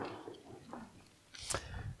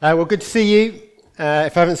Well, good to see you.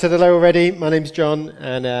 If I haven't said hello already, my name's John,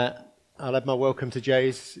 and I'll add my welcome to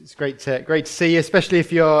Joe's. It's great to see you, especially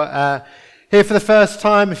if you're here for the first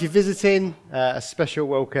time. If you're visiting, a special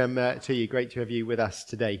welcome to you. Great to have you with us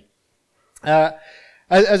today.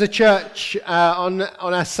 As a church, on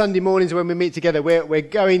our Sunday mornings when we meet together, we're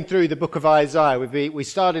going through the book of Isaiah. We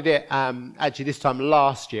started it actually this time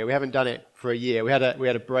last year. We haven't done it for a year. We had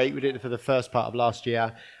a break. We did it for the first part of last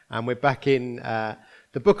year, and we're back in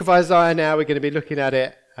the book of Isaiah now. We're going to be looking at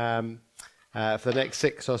it for the next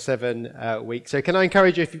 6 or 7 weeks. So can I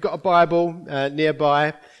encourage you, if you've got a Bible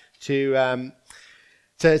nearby, to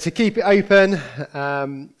keep it open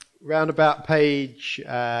round about page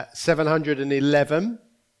 711,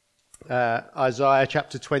 Isaiah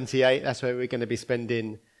chapter 28. That's where we're going to be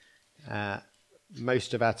spending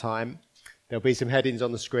most of our time. There'll be some headings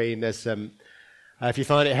on the screen. There's some, if you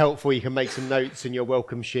find it helpful, you can make some notes in your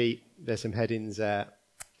welcome sheet. There's some headings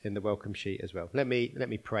in the welcome sheet as well. Let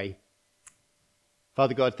me pray.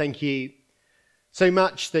 Father God, thank you so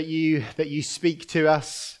much that you speak to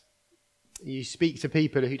us. You speak to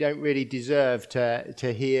people who don't really deserve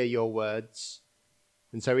to hear your words.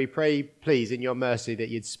 And so we pray, please, in your mercy, that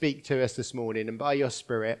you'd speak to us this morning, and by your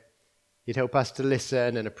Spirit, you'd help us to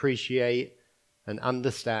listen and appreciate and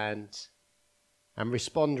understand and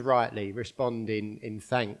respond rightly, respond in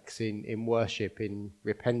thanks, in worship, in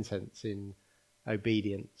repentance, in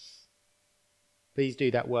obedience. Please do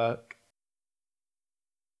that work.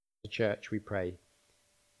 The church, we pray,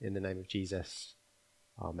 in the name of Jesus.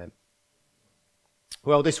 Amen.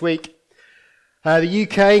 Well, this week, the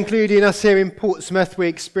UK, including us here in Portsmouth, we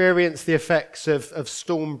experienced the effects of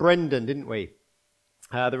Storm Brendan, didn't we?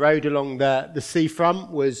 The road along the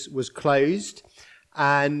seafront was closed,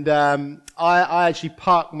 and I actually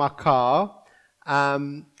parked my car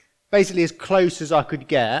basically as close as I could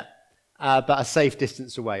get, but a safe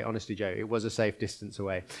distance away. Honestly, Joe, it was a safe distance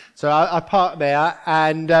away. So I parked there,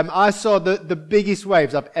 and I saw the biggest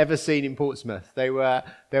waves I've ever seen in Portsmouth. There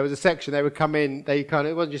was a section, they would come in, it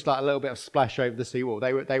wasn't just like a little bit of splash over the seawall.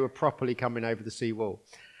 They were properly coming over the seawall.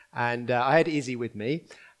 And I had Izzy with me.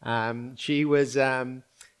 She was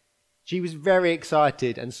very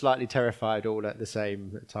excited and slightly terrified all at the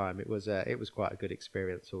same time. It was quite a good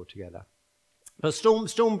experience altogether. But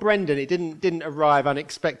Storm Brendan, it didn't arrive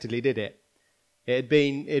unexpectedly, did it? It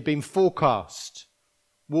had been forecast.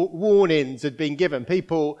 Warnings had been given.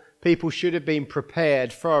 People should have been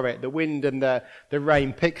prepared for it. The wind and the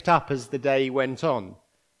rain picked up as the day went on,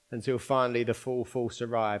 until finally the full force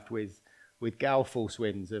arrived with gale force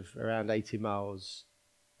winds of around 80 miles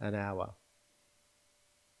an hour.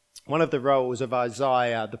 One of the roles of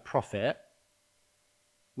Isaiah the prophet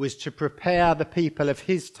was to prepare the people of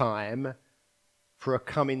his time for a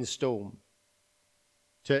coming storm,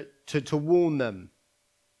 to warn them,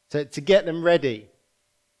 to get them ready,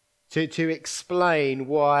 to explain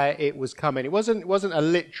why it was coming. It wasn't a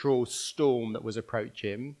literal storm that was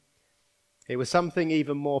approaching. It was something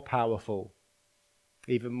even more powerful,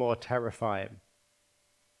 even more terrifying.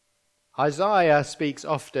 Isaiah speaks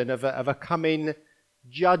often of a coming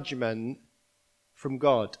judgment from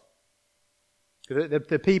God.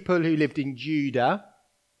 The people who lived in Judah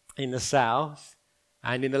in the south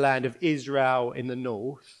and in the land of Israel in the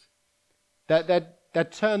north, they'd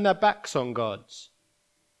turned their backs on God.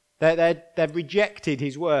 They'd rejected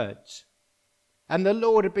his words. And the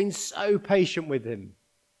Lord had been so patient with them.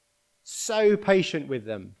 So patient with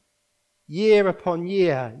them. Year upon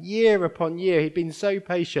year, year upon year, he'd been so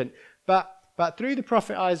patient. But through the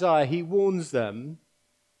prophet Isaiah, he warns them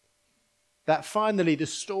that finally the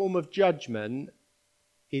storm of judgment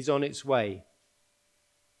is on its way.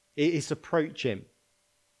 It is approaching.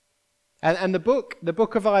 And the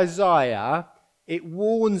book of Isaiah, it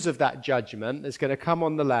warns of that judgment that's going to come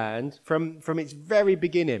on the land from its very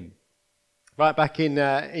beginning. Right back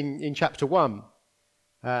in chapter 1.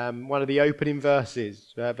 One of the opening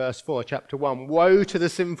verses, verse 4, chapter 1. Woe to the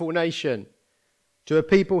sinful nation, to a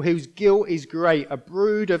people whose guilt is great, a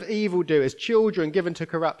brood of evildoers, children given to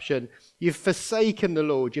corruption. You've forsaken the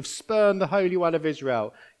Lord, you've spurned the Holy One of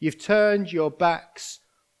Israel, you've turned your backs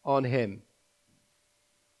on him.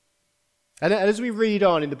 And as we read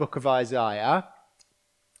on in the book of Isaiah,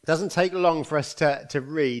 it doesn't take long for us to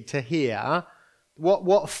read, to hear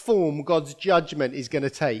what form God's judgment is going to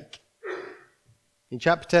take. In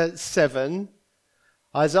chapter 7,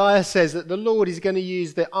 Isaiah says that the Lord is going to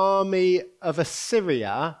use the army of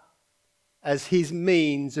Assyria as his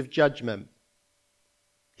means of judgment.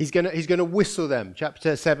 He's going to whistle them.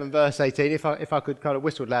 Chapter 7, verse 18. If I could kind of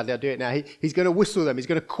whistle loudly, I'll do it now. He's going to whistle them. He's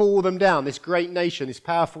going to call them down, this great nation, this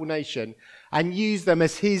powerful nation, and use them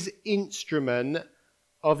as his instrument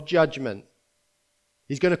of judgment.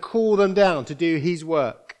 He's going to call them down to do his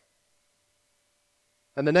work.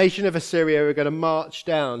 And the nation of Assyria are going to march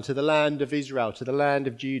down to the land of Israel, to the land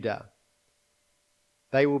of Judah.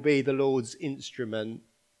 They will be the Lord's instrument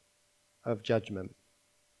of judgment.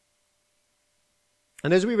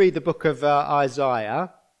 And as we read the book of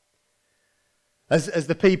Isaiah, as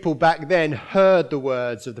the people back then heard the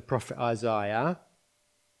words of the prophet Isaiah,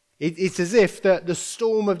 it's as if the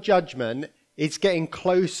storm of judgment is getting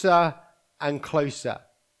closer and closer.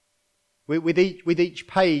 With each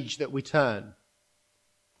page that we turn,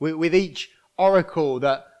 with each oracle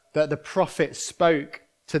that the prophet spoke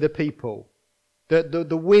to the people,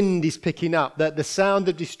 the wind is picking up, that the sound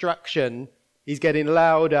of destruction is getting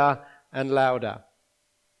louder and louder.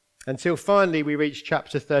 Until finally we reach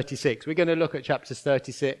chapter 36. We're going to look at chapters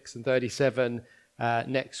 36 and 37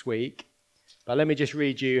 next week. But let me just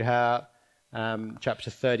read you how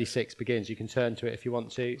chapter 36 begins. You can turn to it if you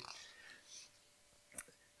want to.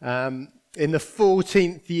 In the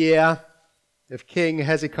 14th year of King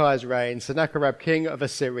Hezekiah's reign, Sennacherib, king of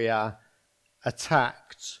Assyria,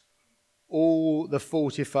 attacked all the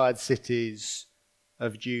fortified cities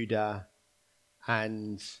of Judah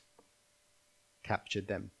and captured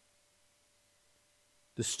them.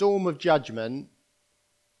 The storm of judgment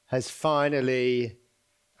has finally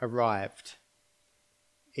arrived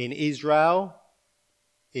in Israel,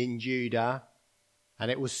 in Judah,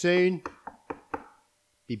 and it will soon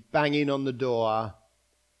be banging on the door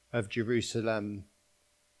of Jerusalem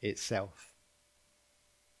itself.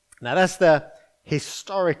 Now that's the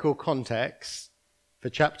historical context for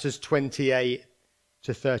chapters 28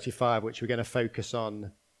 to 35, which we're going to focus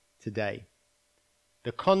on today.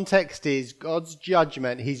 The context is God's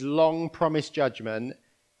judgment, his long-promised judgment,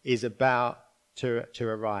 is about to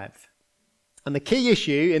arrive. And the key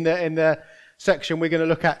issue in the section we're going to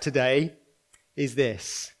look at today is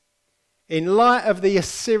this. In light of the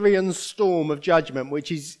Assyrian storm of judgment,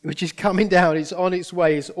 which is coming down, it's on its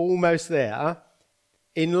way, it's almost there.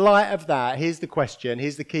 In light of that, here's the question,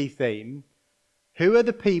 here's the key theme. Who are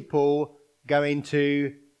the people going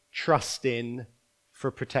to trust in for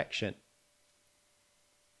protection?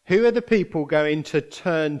 Who are the people going to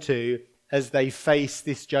turn to as they face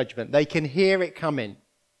this judgment? They can hear it coming.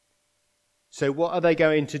 So what are they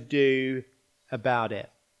going to do about it?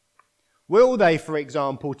 Will they, for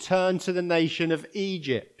example, turn to the nation of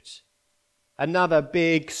Egypt, another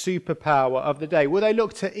big superpower of the day? Will they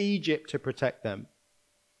look to Egypt to protect them?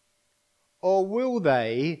 Or will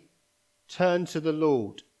they turn to the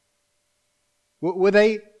Lord? Will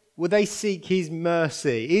they seek his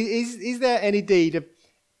mercy? Is there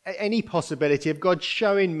any possibility of God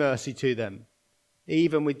showing mercy to them,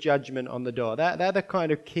 even with judgment on the door? They're the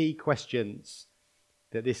kind of key questions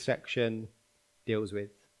that this section deals with.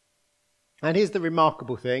 And here's the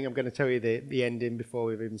remarkable thing. I'm going to tell you the ending before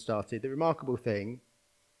we've even started. The remarkable thing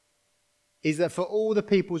is that for all the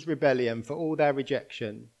people's rebellion, for all their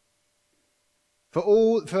rejection, for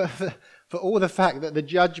all the fact that the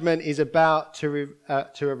judgment is about to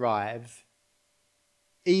arrive,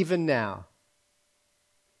 even now,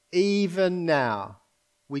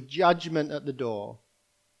 with judgment at the door,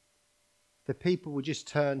 the people will just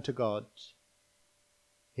turn to God.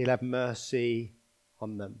 He'll have mercy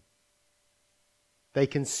on them. They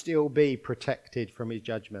can still be protected from his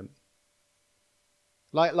judgment.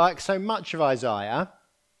 Like so much of Isaiah,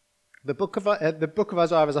 the book of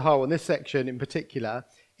Isaiah as a whole, and this section in particular,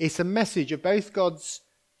 is a message of both God's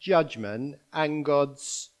judgment and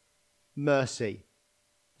God's mercy.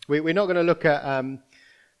 We're not going to look at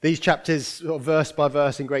these chapters sort of verse by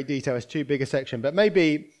verse in great detail. It's too big a section. But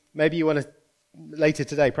maybe you want to, later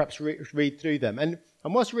today, perhaps read through them. And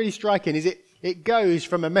what's really striking is it goes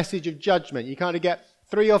from a message of judgment. You kind of get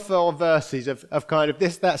 3 or 4 verses of kind of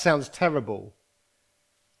this, that sounds terrible.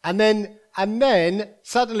 And then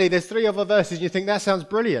suddenly there's 3 other verses and you think that sounds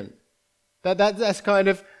brilliant. That's kind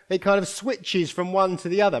of, it kind of switches from one to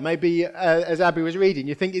the other. Maybe as Abby was reading,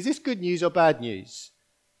 you think, is this good news or bad news?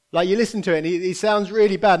 Like you listen to it and it sounds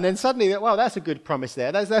really bad, and then suddenly, well, that's a good promise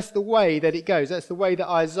there. That's the way that it goes. That's the way that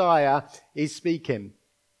Isaiah is speaking.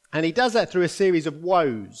 And he does that through a series of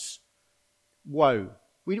woes. Woe.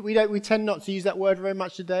 We tend not to use that word very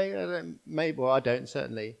much today. Maybe, well, I don't,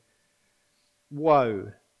 certainly.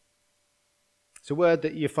 Woe. It's a word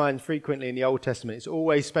that you find frequently in the Old Testament. It's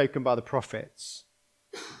always spoken by the prophets.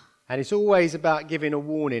 And it's always about giving a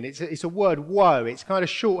warning. It's a word, woe. It's kind of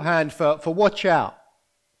shorthand for watch out.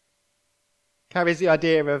 Carries the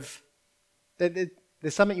idea of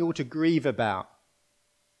there's something you ought to grieve about.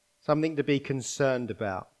 Something to be concerned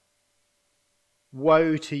about.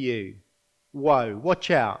 Woe to you. Woe. Watch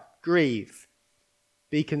out. Grieve.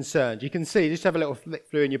 be concerned. You can see, just have a little flick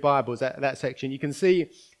through in your Bibles, that section. You can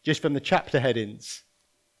see just from the chapter headings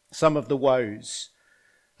some of the woes.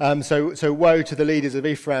 So woe to the leaders of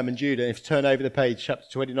Ephraim and Judah. If you turn over the page, chapter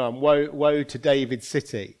 29, woe to David's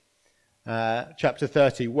city. Chapter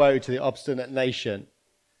 30, woe to the obstinate nation.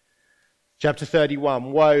 Chapter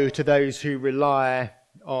 31, woe to those who rely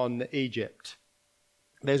on Egypt.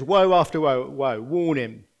 There's woe after woe,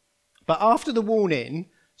 warning. But after the warning,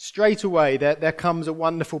 straight away there comes a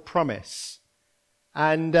wonderful promise.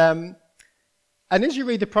 And as you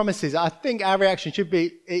read the promises, I think our reaction should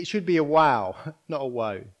be a wow, not a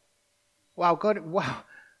woe. Wow,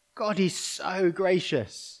 God is so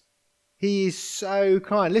gracious. He is so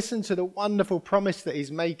kind. Listen to the wonderful promise that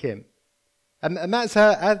he's making. And that's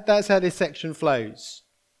how this section flows.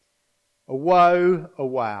 A woe, a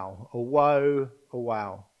wow. A woe, a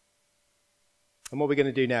wow. And what we're going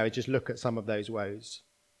to do now is just look at some of those woes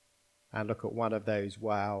and look at one of those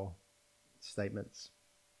wow statements.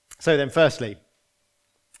 So then, firstly,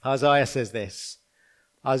 Isaiah says this.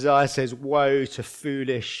 Isaiah says, woe to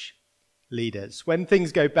foolish leaders. When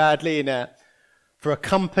things go badly for a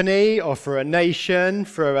company or for a nation,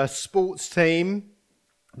 for a sports team,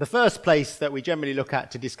 the first place that we generally look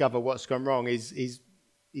at to discover what's gone wrong is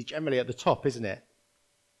generally at the top, isn't it?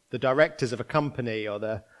 The directors of a company or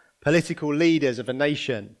the political leaders of a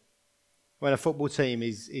nation. When a football team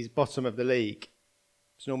is bottom of the league,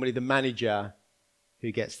 it's normally the manager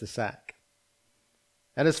who gets the sack.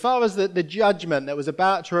 And as far as the judgment that was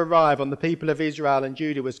about to arrive on the people of Israel and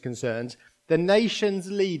Judah was concerned, the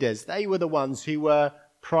nation's leaders, they were the ones who were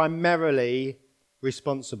primarily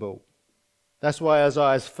responsible. That's why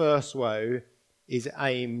Isaiah's first woe is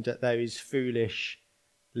aimed at those foolish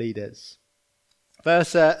leaders.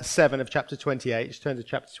 Verse 7 of chapter 28, just turn to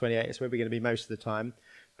chapter 28, it's where we're going to be most of the time,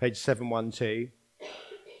 page 712.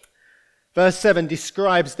 Verse 7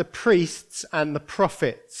 describes the priests and the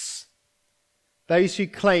prophets, those who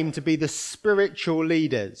claim to be the spiritual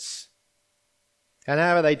leaders. And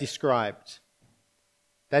how are they described?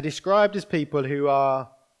 They're described as people who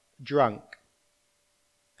are drunk.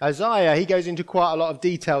 Isaiah, he goes into quite a lot of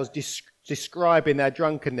details describing their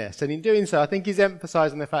drunkenness. And in doing so, I think he's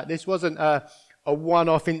emphasizing the fact this wasn't a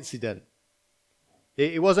one-off incident.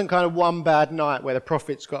 It wasn't kind of one bad night where the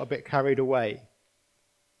prophets got a bit carried away.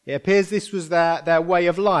 It appears this was their way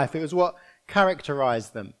of life. It was what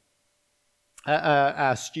characterized them. At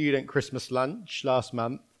our student Christmas lunch last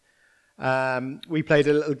month, we played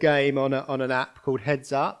a little game on an app called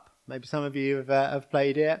Heads Up. Maybe some of you have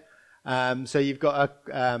played it. So you've got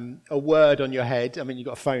a word on your head. I mean, you've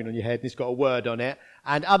got a phone on your head and it's got a word on it.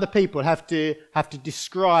 And other people have to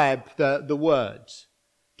describe the words,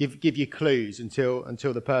 give you clues until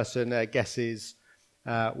the person guesses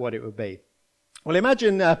what it would be. Well,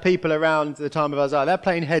 imagine people around the time of Isaiah, they're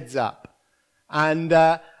playing Heads Up. And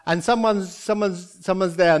someone's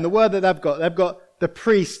there, and the word that they've got the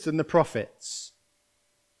priests and the prophets.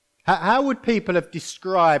 How would people have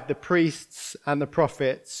described the priests and the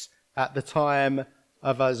prophets at the time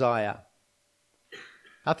of Isaiah?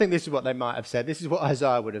 I think this is what they might have said. This is what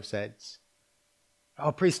Isaiah would have said.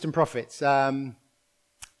 Oh, priests and prophets,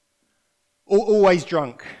 always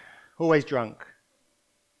drunk, always drunk.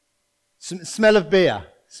 Smell of beer,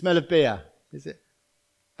 is it?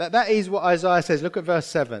 That is what Isaiah says. Look at verse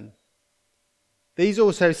 7. These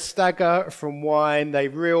also stagger from wine, they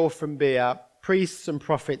reel from beer. Priests and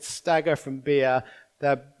prophets stagger from beer,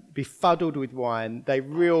 they're befuddled with wine, they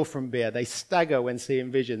reel from beer, they stagger when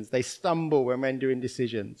seeing visions, they stumble when rendering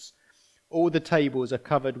decisions. All the tables are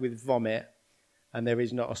covered with vomit, and there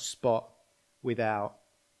is not a spot without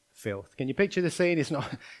filth. Can you picture the scene? It's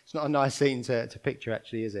not a nice scene to picture,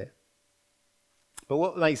 actually, is it? But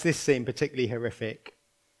what makes this scene particularly horrific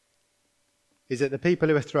is that the people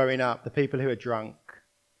who are throwing up, the people who are drunk,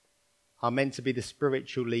 are meant to be the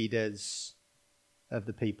spiritual leaders of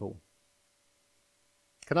the people.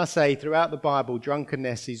 Can I say, throughout the Bible,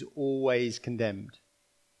 drunkenness is always condemned.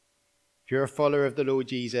 If you're a follower of the Lord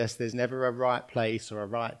Jesus, there's never a right place or a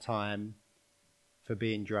right time for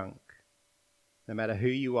being drunk, no matter who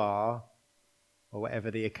you are or whatever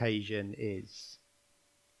the occasion is.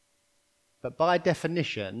 But by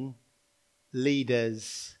definition,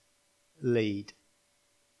 leaders lead.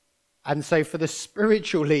 And so for the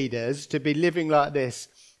spiritual leaders to be living like this,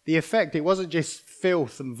 the effect, it wasn't just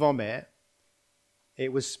filth and vomit,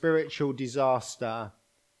 it was spiritual disaster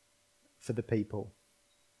for the people.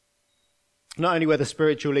 Not only were the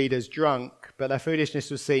spiritual leaders drunk, but their foolishness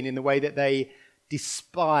was seen in the way that they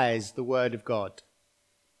despised the word of God.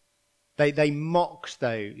 They mocked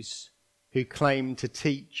those who claimed to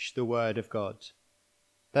teach the word of God.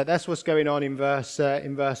 That's what's going on in verse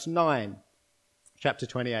 9, chapter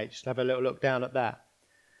 28. Just have a little look down at that.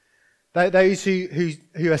 Those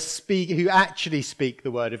who actually speak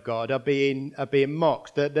the word of God are being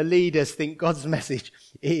mocked. The leaders think God's message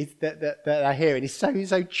is that they're hearing is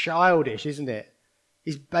so childish, isn't it?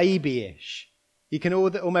 It's babyish. You can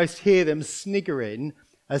almost hear them sniggering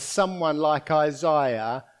as someone like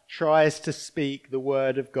Isaiah tries to speak the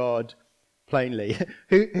word of God plainly.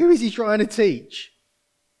 Who is he trying to teach?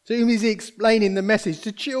 To whom is he explaining the message?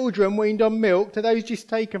 To children weaned on milk, to those just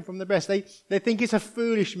taken from the breast. They think it's a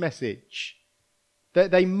foolish message.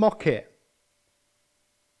 They mock it.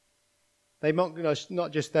 They mock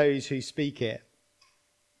not just those who speak it,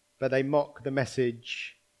 but they mock the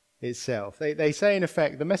message itself. They say, in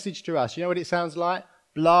effect, the message to us, you know what it sounds like?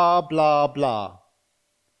 Blah, blah, blah.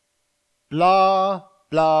 Blah,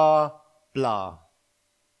 blah, blah.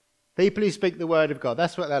 People who speak the word of God,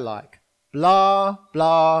 that's what they're like. Blah,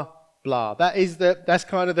 blah, blah. That's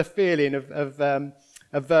kind of the feeling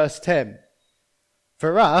of verse 10.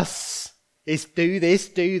 For us, it's do this,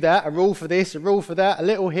 do that, a rule for this, a rule for that, a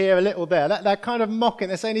little here, a little there. That kind of mocking.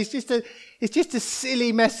 They're saying it's just a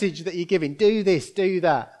silly message that you're giving. Do this, do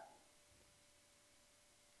that.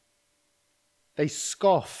 They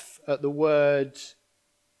scoff at the word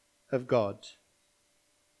of God.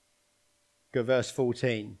 Go verse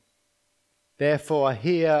 14. Therefore,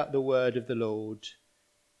 hear the word of the Lord,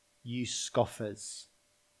 you scoffers,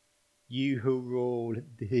 you who rule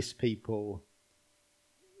this people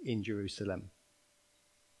in Jerusalem.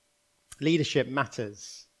 Leadership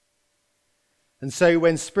matters. And so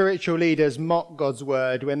when spiritual leaders mock God's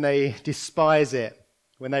word, when they despise it,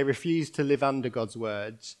 when they refuse to live under God's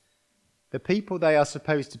words, the people they are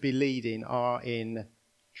supposed to be leading are in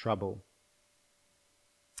trouble.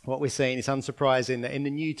 What we're seeing is unsurprising that in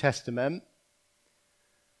the New Testament,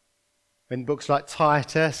 in books like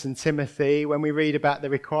Titus and Timothy, when we read about the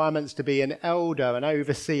requirements to be an elder, an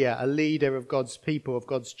overseer, a leader of God's people, of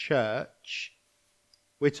God's church,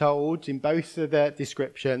 we're told in both of the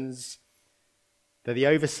descriptions that the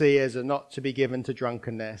overseers are not to be given to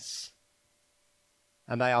drunkenness,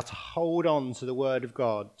 and they are to hold on to the word of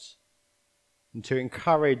God and to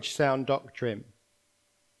encourage sound doctrine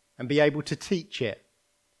and be able to teach it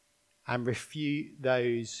and refute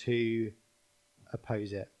those who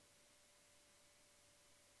oppose it.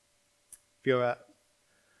 If you're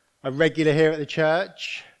a regular here at the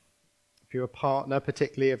church, if you're a partner,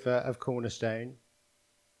 particularly of Cornerstone,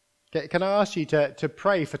 can I ask you to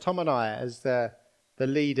pray for Tom and I as the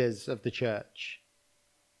leaders of the church?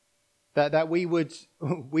 That we would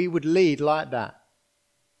lead like that.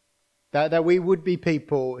 That we would be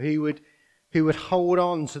people who would hold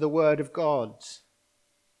on to the word of God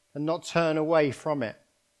and not turn away from it.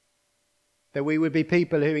 That we would be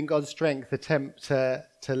people who in God's strength attempt to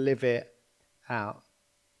live it out.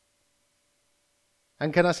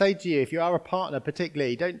 And can I say to you, if you are a partner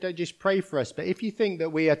particularly, don't just pray for us, but if you think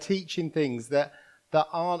that we are teaching things that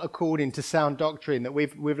aren't according to sound doctrine, that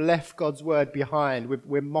we've left God's word behind,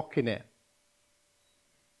 we're mocking it,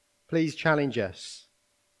 please challenge us.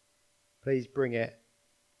 Please bring it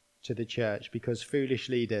to the church, because foolish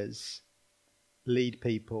leaders lead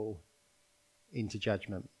people into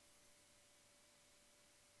judgment.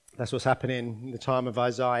 That's what's happening in the time of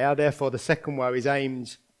Isaiah. Therefore, the second woe is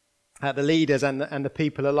aimed at the leaders and the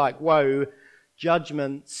people alike. Woe,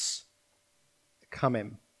 judgments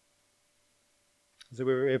coming. As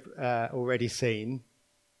we've already seen,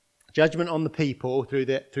 judgment on the people through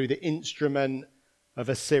the instrument of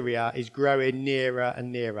Assyria is growing nearer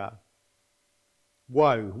and nearer.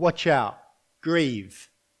 Woe, watch out, grieve,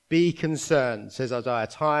 be concerned, says Isaiah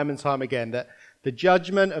time and time again, that the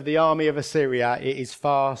judgment of the army of Assyria, it is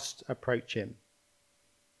fast approaching.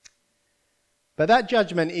 But that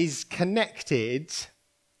judgment is connected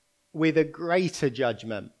with a greater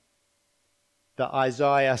judgment that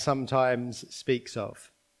Isaiah sometimes speaks of.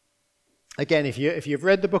 Again, if you've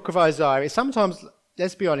read the book of Isaiah, it's sometimes,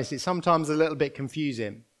 let's be honest, it's sometimes a little bit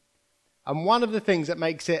confusing. And one of the things that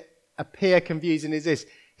makes it appear confusing is this.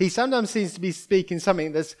 He sometimes seems to be speaking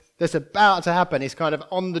something that's about to happen. It's kind of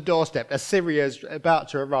on the doorstep. Assyria's about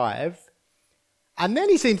to arrive. And then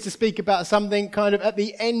he seems to speak about something kind of at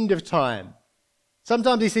the end of time.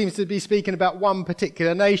 Sometimes he seems to be speaking about one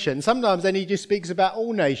particular nation. Sometimes then he just speaks about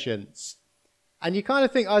all nations. And you kind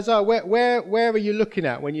of think, Isaiah, where are you looking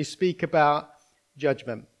at when you speak about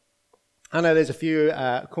judgment? I know there's a few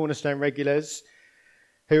Cornerstone regulars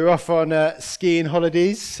who are off on skiing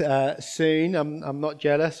holidays soon. I'm not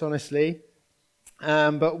jealous, honestly.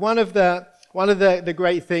 But one of the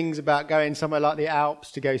great things about going somewhere like the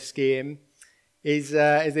Alps to go skiing is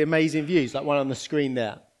the amazing views, like one on the screen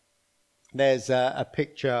there. There's a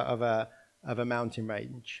picture of a mountain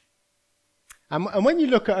range. And when you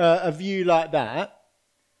look at a view like that,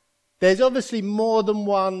 there's obviously more than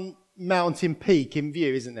one mountain peak in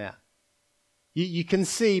view, isn't there? You can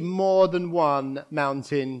see more than one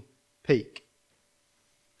mountain peak.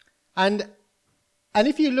 And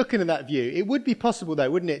if you're looking at that view, it would be possible, though,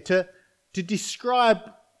 wouldn't it, to describe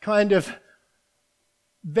kind of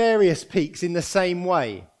various peaks in the same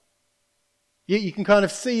way. You can kind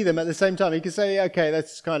of see them at the same time. You can say, okay,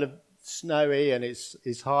 that's kind of snowy and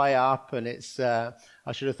it's high up and it's... I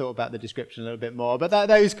should have thought about the description a little bit more. But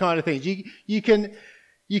those kind of things. You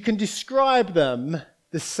can describe them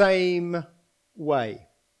the same way.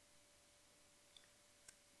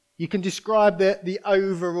 You can describe the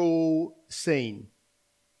overall scene.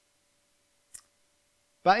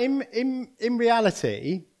 But in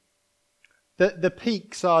reality, the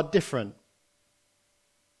peaks are different.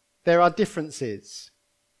 There are differences.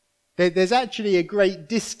 There's actually a great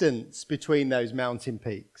distance between those mountain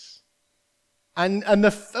peaks. And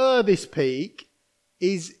the furthest peak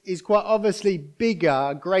is quite obviously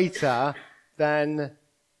bigger, greater than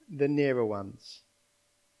the nearer ones.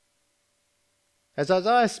 As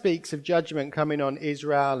Isaiah speaks of judgment coming on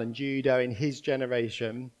Israel and Judah in his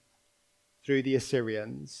generation through the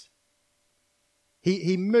Assyrians,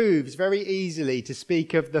 he moves very easily to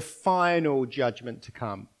speak of the final judgment to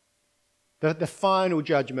come. The final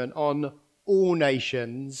judgment on all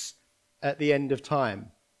nations at the end of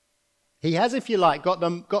time. He has, if you like, got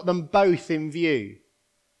them both in view.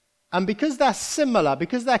 And because they're similar,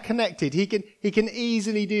 because they're connected, he can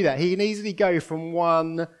easily do that. He can easily go from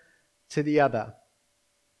one to the other.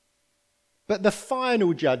 But the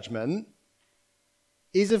final judgment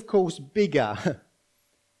is, of course, bigger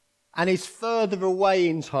and is further away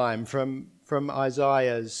in time from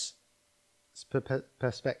Isaiah's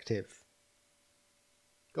perspective.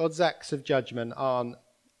 God's acts of judgment aren't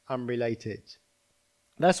unrelated.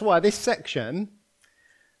 That's why this section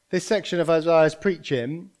of Isaiah's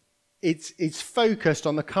preaching, it's focused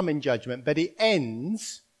on the coming judgment, but it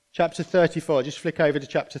ends, chapter 34, just flick over to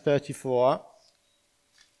chapter 34.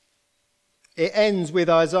 It ends with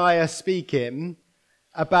Isaiah speaking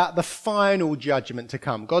about the final judgment to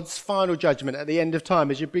come, God's final judgment at the end of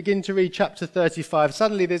time. As you begin to read chapter 35,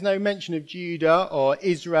 suddenly there's no mention of Judah or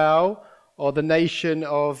Israel or the nation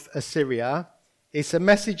of Assyria. It's a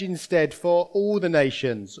message instead for all the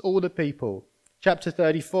nations, all the people. Chapter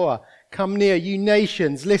 34, come near, you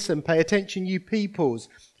nations, listen, pay attention, you peoples.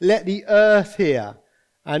 Let the earth hear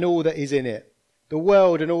and all that is in it, the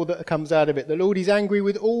world and all that comes out of it. The Lord is angry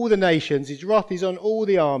with all the nations. His wrath is on all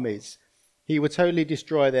the armies. He will totally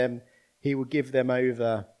destroy them. He will give them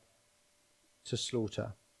over to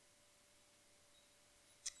slaughter.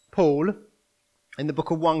 Paul, in the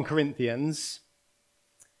book of 1 Corinthians,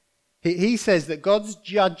 he says that God's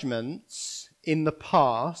judgments in the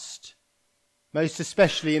past, most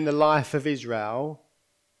especially in the life of Israel,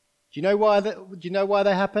 do you know why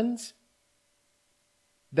they happened?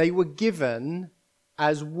 They were given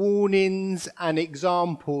as warnings and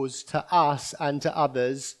examples to us and to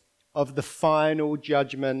others of the final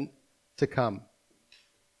judgment to come.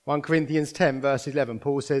 1 Corinthians 10 verse 11,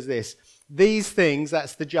 Paul says this, these things,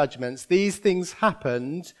 that's the judgments, these things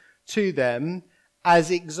happened to them as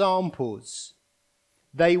examples.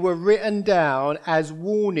 They were written down as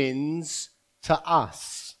warnings to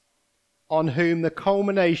us, on whom the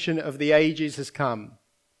culmination of the ages has come.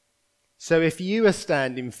 So if you are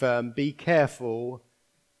standing firm, be careful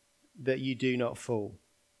that you do not fall.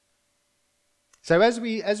 So as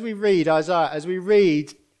we read Isaiah, as we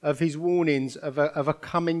read of his warnings of a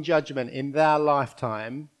coming judgment in their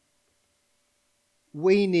lifetime,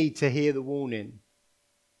 we need to hear the warning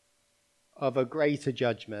of a greater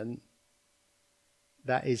judgment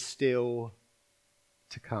that is still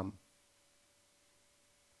to come.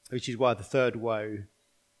 Which is why the third woe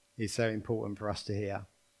is so important for us to hear.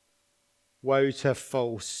 Woe to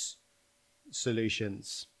false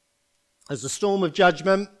solutions. As the storm of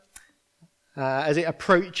judgment, as it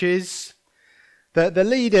approaches, the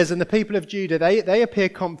leaders and the people of Judah, they appear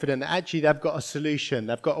confident that actually they've got a solution,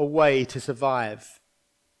 they've got a way to survive.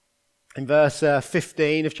 In verse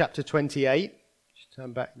 15 of chapter 28, just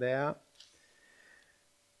turn back there.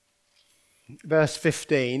 Verse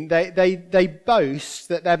 15, they boast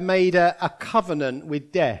that they've made a covenant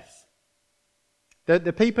with death.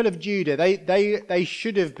 The people of Judah, they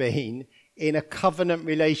should have been in a covenant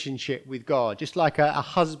relationship with God, just like a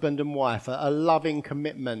husband and wife, a loving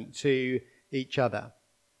commitment to each other.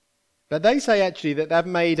 But they say actually that they've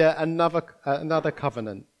made another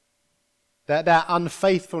covenant. that their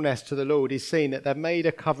unfaithfulness to the Lord is seen, that they've made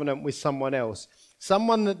a covenant with someone else,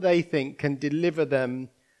 someone that they think can deliver them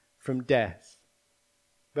from death.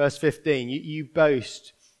 Verse 15, you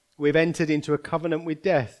boast, we've entered into a covenant with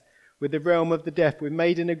death, with the realm of the deaf, we've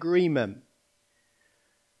made an agreement.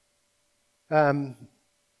 He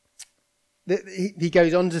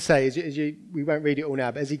goes on to say, we won't read it all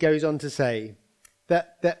now, but as he goes on to say,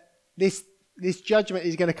 that this judgment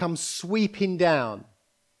is going to come sweeping down,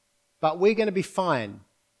 but we're going to be fine.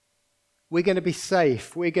 We're going to be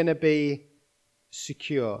safe. We're going to be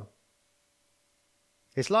secure.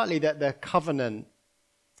 It's likely that the covenant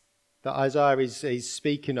that Isaiah is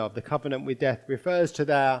speaking of, the covenant with death, refers to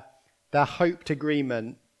their hoped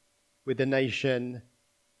agreement with the nation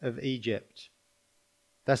of Egypt.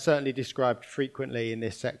 That's certainly described frequently in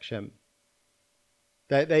this section.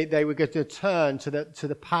 They were going to turn to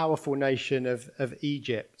the powerful nation of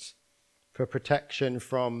Egypt for protection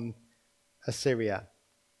from Assyria.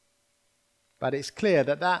 But it's clear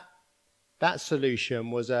that solution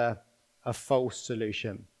was a false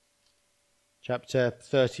solution. Chapter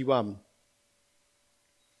 31.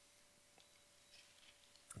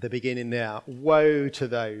 The beginning there. Woe to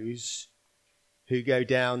those who go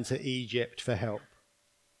down to Egypt for help,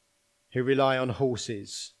 who rely on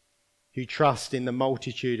horses, who trust in the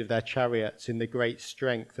multitude of their chariots, in the great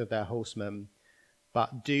strength of their horsemen,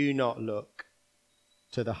 but do not look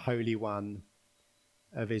to the Holy One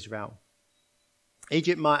of Israel.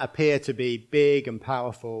 Egypt might appear to be big and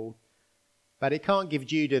powerful, but it can't give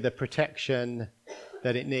Judah the protection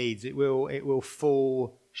that it needs. It will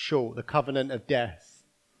fall short. The covenant of death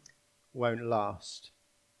won't last.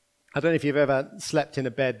 I don't know if you've ever slept in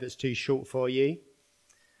a bed that's too short for you,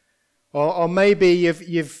 or maybe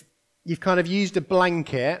you've kind of used a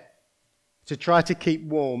blanket to try to keep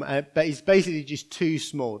warm, but it's basically just too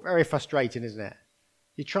small. Very frustrating, isn't it?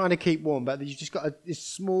 You're trying to keep warm, but you've just got this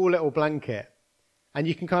small little blanket, and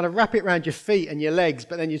you can kind of wrap it around your feet and your legs,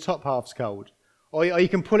 but then your top half's cold. Or you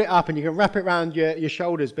can pull it up and you can wrap it around your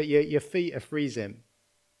shoulders, but your feet are freezing.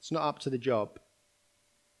 It's not up to the job.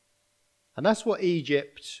 And that's what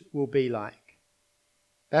Egypt will be like.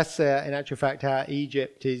 That's, in actual fact, how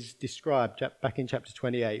Egypt is described back in chapter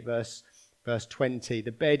 28, verse 20.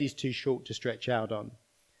 The bed is too short to stretch out on.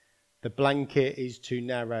 The blanket is too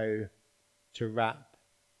narrow to wrap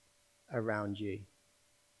around you.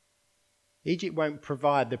 Egypt won't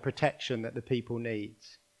provide the protection that the people need.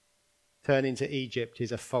 Turning to Egypt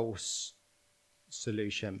is a false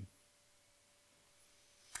solution.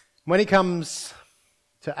 When it comes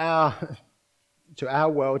to our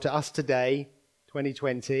world, to us today,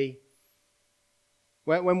 2020,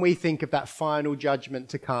 when we think of that final judgment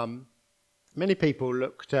to come, many people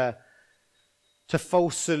look to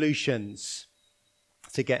false solutions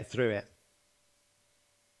to get through it.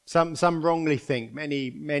 Some wrongly think,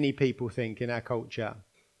 many people think in our culture,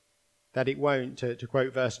 that it won't, to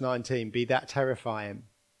quote verse 19, be that terrifying.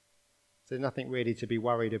 There's nothing really to be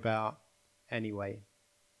worried about anyway.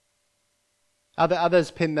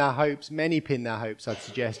 Others pin their hopes, many pin their hopes, I'd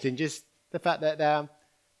suggest, in just the fact that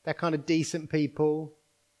they're kind of decent people,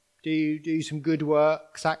 do some good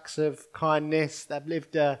works, acts of kindness, they've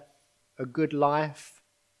lived a good life.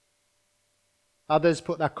 Others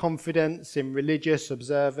put their confidence in religious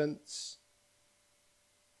observance.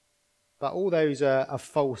 But all those are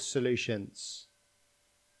false solutions.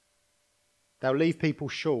 They'll leave people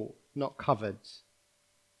short, not covered,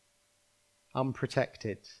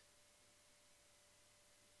 unprotected.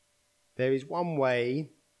 There is one way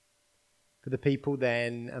for the people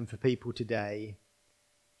then and for people today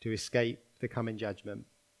to escape the coming judgment.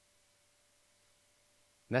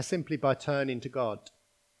 And that's simply by turning to God,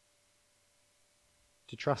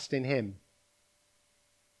 to trust in Him,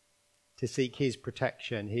 to seek His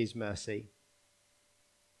protection, His mercy.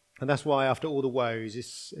 And that's why after all the woes,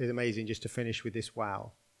 it's amazing just to finish with this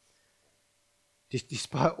wow. Just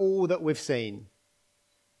despite all that we've seen,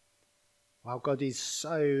 wow, God is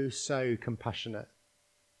so compassionate.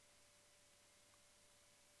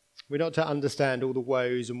 We're not to understand all the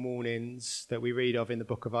woes and warnings that we read of in the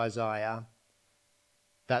book of Isaiah,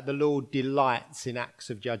 that the Lord delights in acts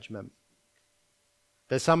of judgment.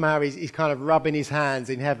 That somehow he's kind of rubbing his hands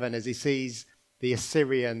in heaven as he sees the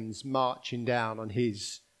Assyrians marching down on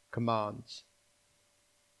his commands.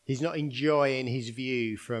 He's not enjoying his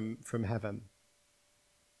view from heaven.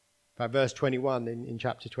 But verse 21 in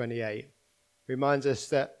chapter 28 reminds us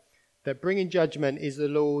that bringing judgment is the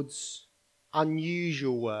Lord's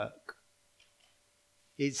unusual work.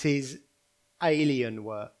 It's his alien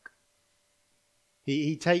work.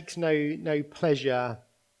 He takes no pleasure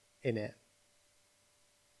in it.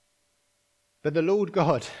 But the Lord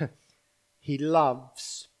God, He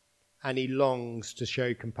loves and he longs to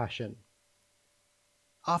show compassion.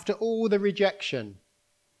 After all the rejection,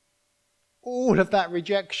 all of that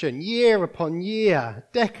rejection, year upon year,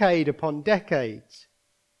 decade upon decade,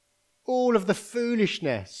 all of the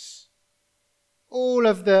foolishness, all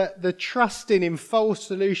of the trusting in false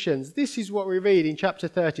solutions. This is what we read in chapter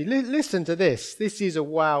 30. Listen to this. This is a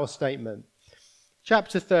wow statement.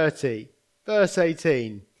 Chapter 30, verse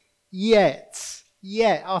 18. Yet,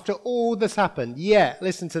 after all that's happened,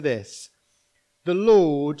 listen to this. The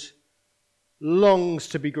Lord longs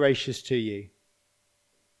to be gracious to you.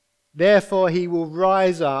 Therefore, he will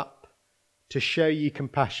rise up to show you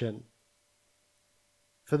compassion.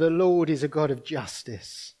 For the Lord is a God of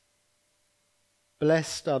justice.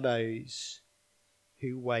 Blessed are those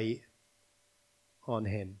who wait on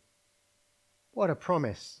him. What a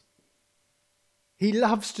promise. He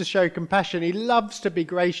loves to show compassion. He loves to be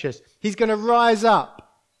gracious. He's going to rise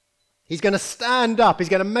up. He's going to stand up. He's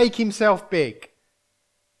going to make himself big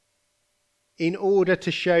in order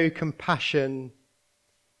to show compassion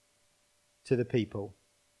to the people.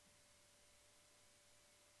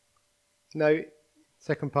 No,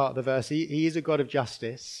 second part of the verse, he is a God of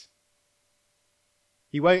justice.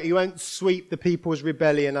 He won't sweep the people's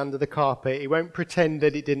rebellion under the carpet. He won't pretend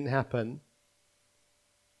that it didn't happen.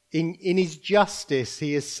 In his justice,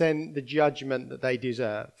 he has sent the judgment that they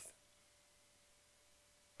deserve.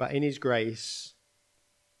 But in his grace,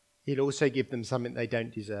 he'll also give them something they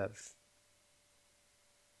don't deserve.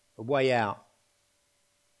 A way out.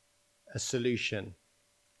 A solution.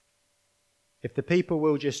 If the people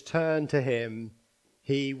will just turn to him,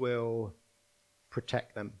 he will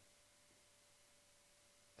protect them.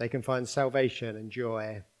 They can find salvation and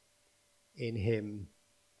joy in him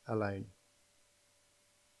alone.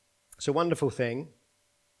 It's a wonderful thing. Do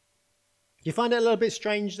you find it a little bit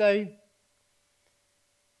strange, though? Do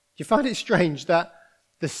you find it strange that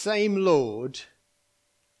the same Lord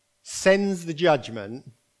sends the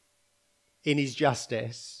judgment in his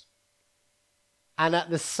justice, and at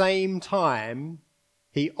the same time,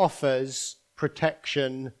 he offers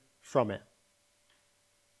protection from it?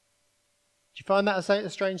 Do you find that a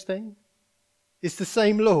strange thing? It's the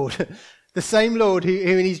same Lord. The same Lord who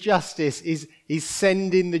in his justice is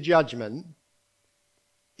sending the judgment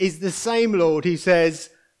is the same Lord who says,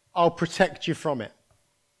 I'll protect you from it.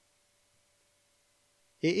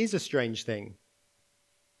 It is a strange thing.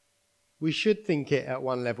 We should think it at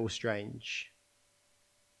one level strange.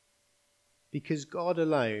 Because God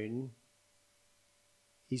alone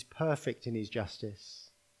is perfect in his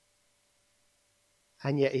justice.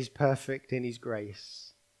 And yet he's perfect in his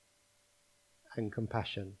grace and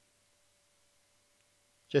compassion.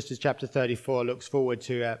 Just as chapter 34 looks forward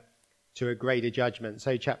to a greater judgment,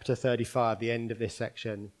 so chapter 35, the end of this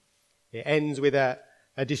section, it ends with a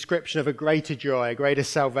description of a greater joy, a greater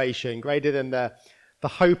salvation, greater than the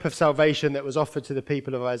hope of salvation that was offered to the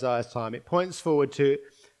people of Isaiah's time. It points forward to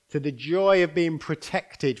the joy of being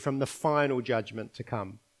protected from the final judgment to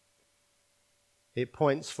come. It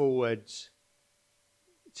points forward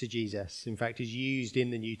to Jesus. In fact, is used in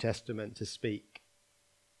the New Testament to speak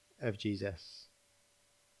of Jesus.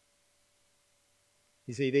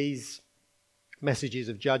 You see, these messages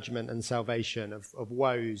of judgment and salvation, of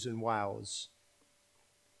woes and wows,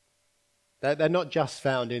 they're not just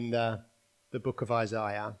found in the book of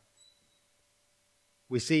Isaiah.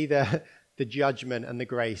 We see the judgment and the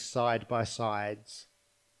grace side by side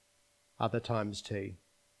other times too.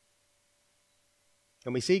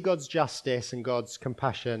 And we see God's justice and God's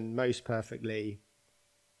compassion most perfectly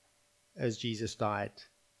as Jesus died.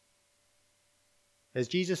 As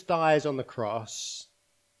Jesus dies on the cross,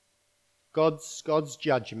 God's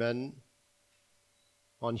judgment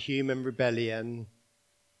on human rebellion,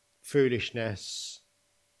 foolishness,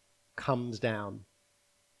 comes down.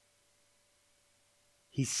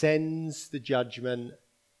 He sends the judgment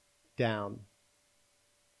down.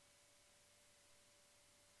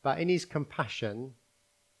 But in his compassion,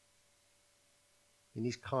 in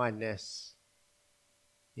his kindness,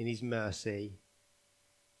 in his mercy,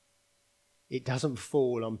 it doesn't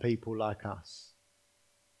fall on people like us.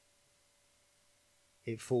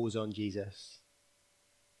 It falls on Jesus.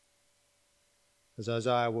 As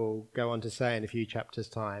Isaiah will go on to say in a few chapters'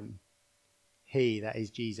 time, he, that is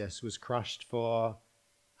Jesus, was crushed for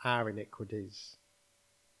our iniquities.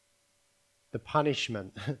 The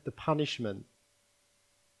punishment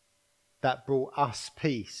that brought us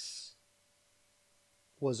peace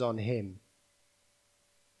was on him.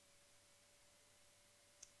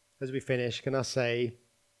 As we finish, can I say,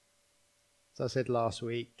 as I said last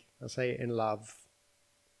week, I say it in love,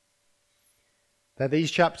 that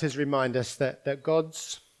these chapters remind us that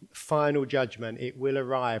God's final judgment, it will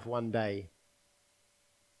arrive one day.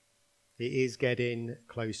 It is getting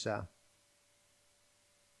closer.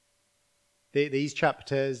 These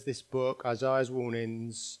chapters, this book, Isaiah's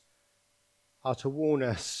warnings, are to warn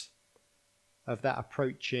us of that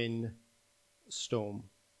approaching storm.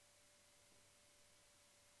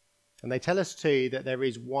 And they tell us too that there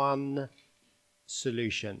is one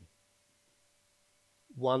solution.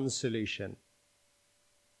 One solution.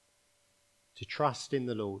 To trust in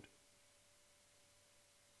the Lord.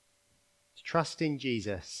 To trust in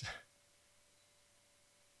Jesus,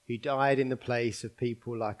 who died in the place of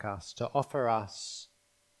people like us, to offer us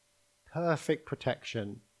perfect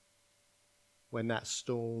protection when that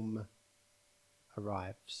storm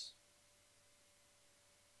arrives.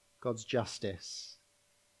 God's justice,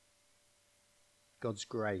 God's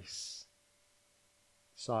grace,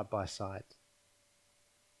 side by side.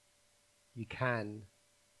 You can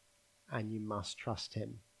and you must trust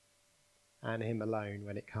him and him alone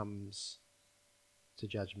when it comes to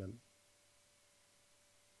judgment.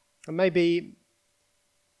 And maybe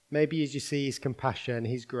as you see his compassion,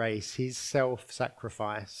 his grace, his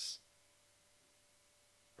self-sacrifice,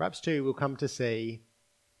 perhaps too we'll come to see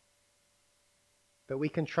that we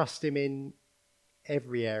can trust him in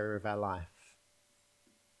every area of our life.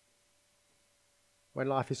 When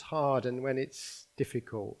life is hard and when it's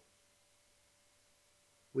difficult,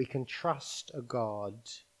 we can trust a God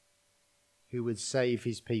who would save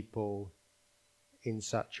his people in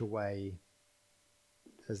such a way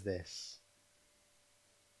as this.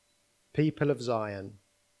 People of Zion,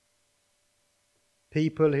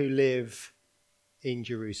 people who live in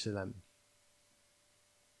Jerusalem,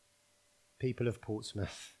 people of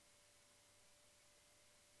Portsmouth,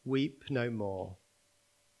 weep no more.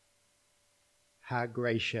 How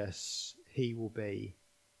gracious he will be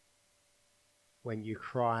when you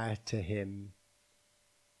cry to him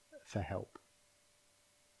for help.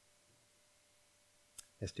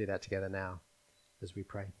 Let's do that together now as we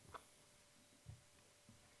pray.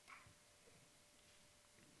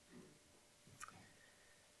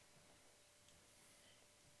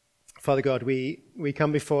 Father God, we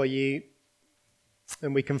come before you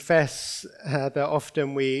and we confess that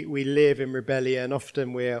often we live in rebellion,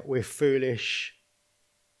 often we're foolish,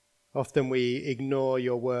 often we ignore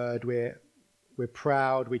your word, we're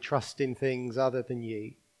proud, we trust in things other than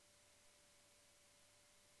you.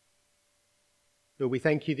 Lord, we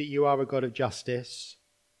thank you that you are a God of justice.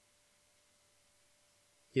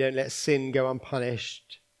 You don't let sin go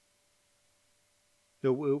unpunished.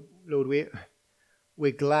 Lord,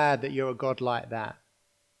 we're glad that you're a God like that.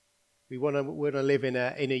 We want to live in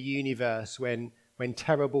a universe when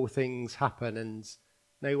terrible things happen and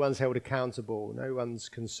no one's held accountable, no one's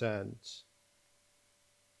concerned.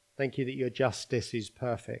 Thank you that your justice is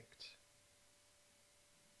perfect.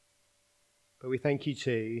 But we thank you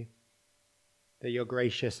too that you're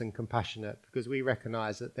gracious and compassionate, because we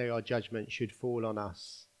recognize that your judgment should fall on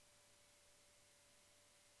us.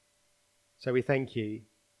 So we thank you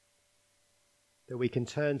that we can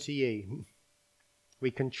turn to you. We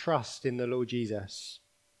can trust in the Lord Jesus,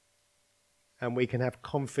 and we can have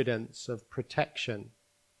confidence of protection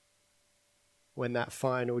when that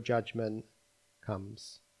final judgment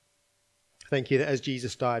comes. Thank you that as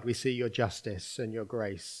Jesus died, we see your justice and your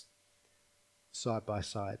grace side by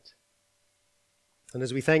side. And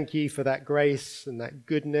as we thank you for that grace and that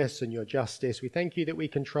goodness and your justice, we thank you that we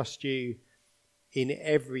can trust you in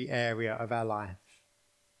every area of our life,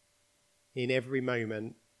 in every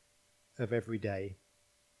moment of every day.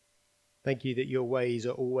 Thank you that your ways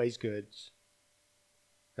are always good.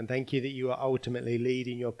 And thank you that you are ultimately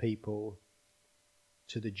leading your people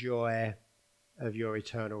to the joy of your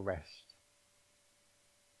eternal rest.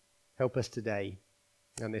 Help us today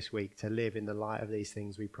and this week to live in the light of these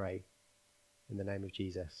things, we pray. In the name of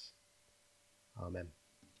Jesus. Amen.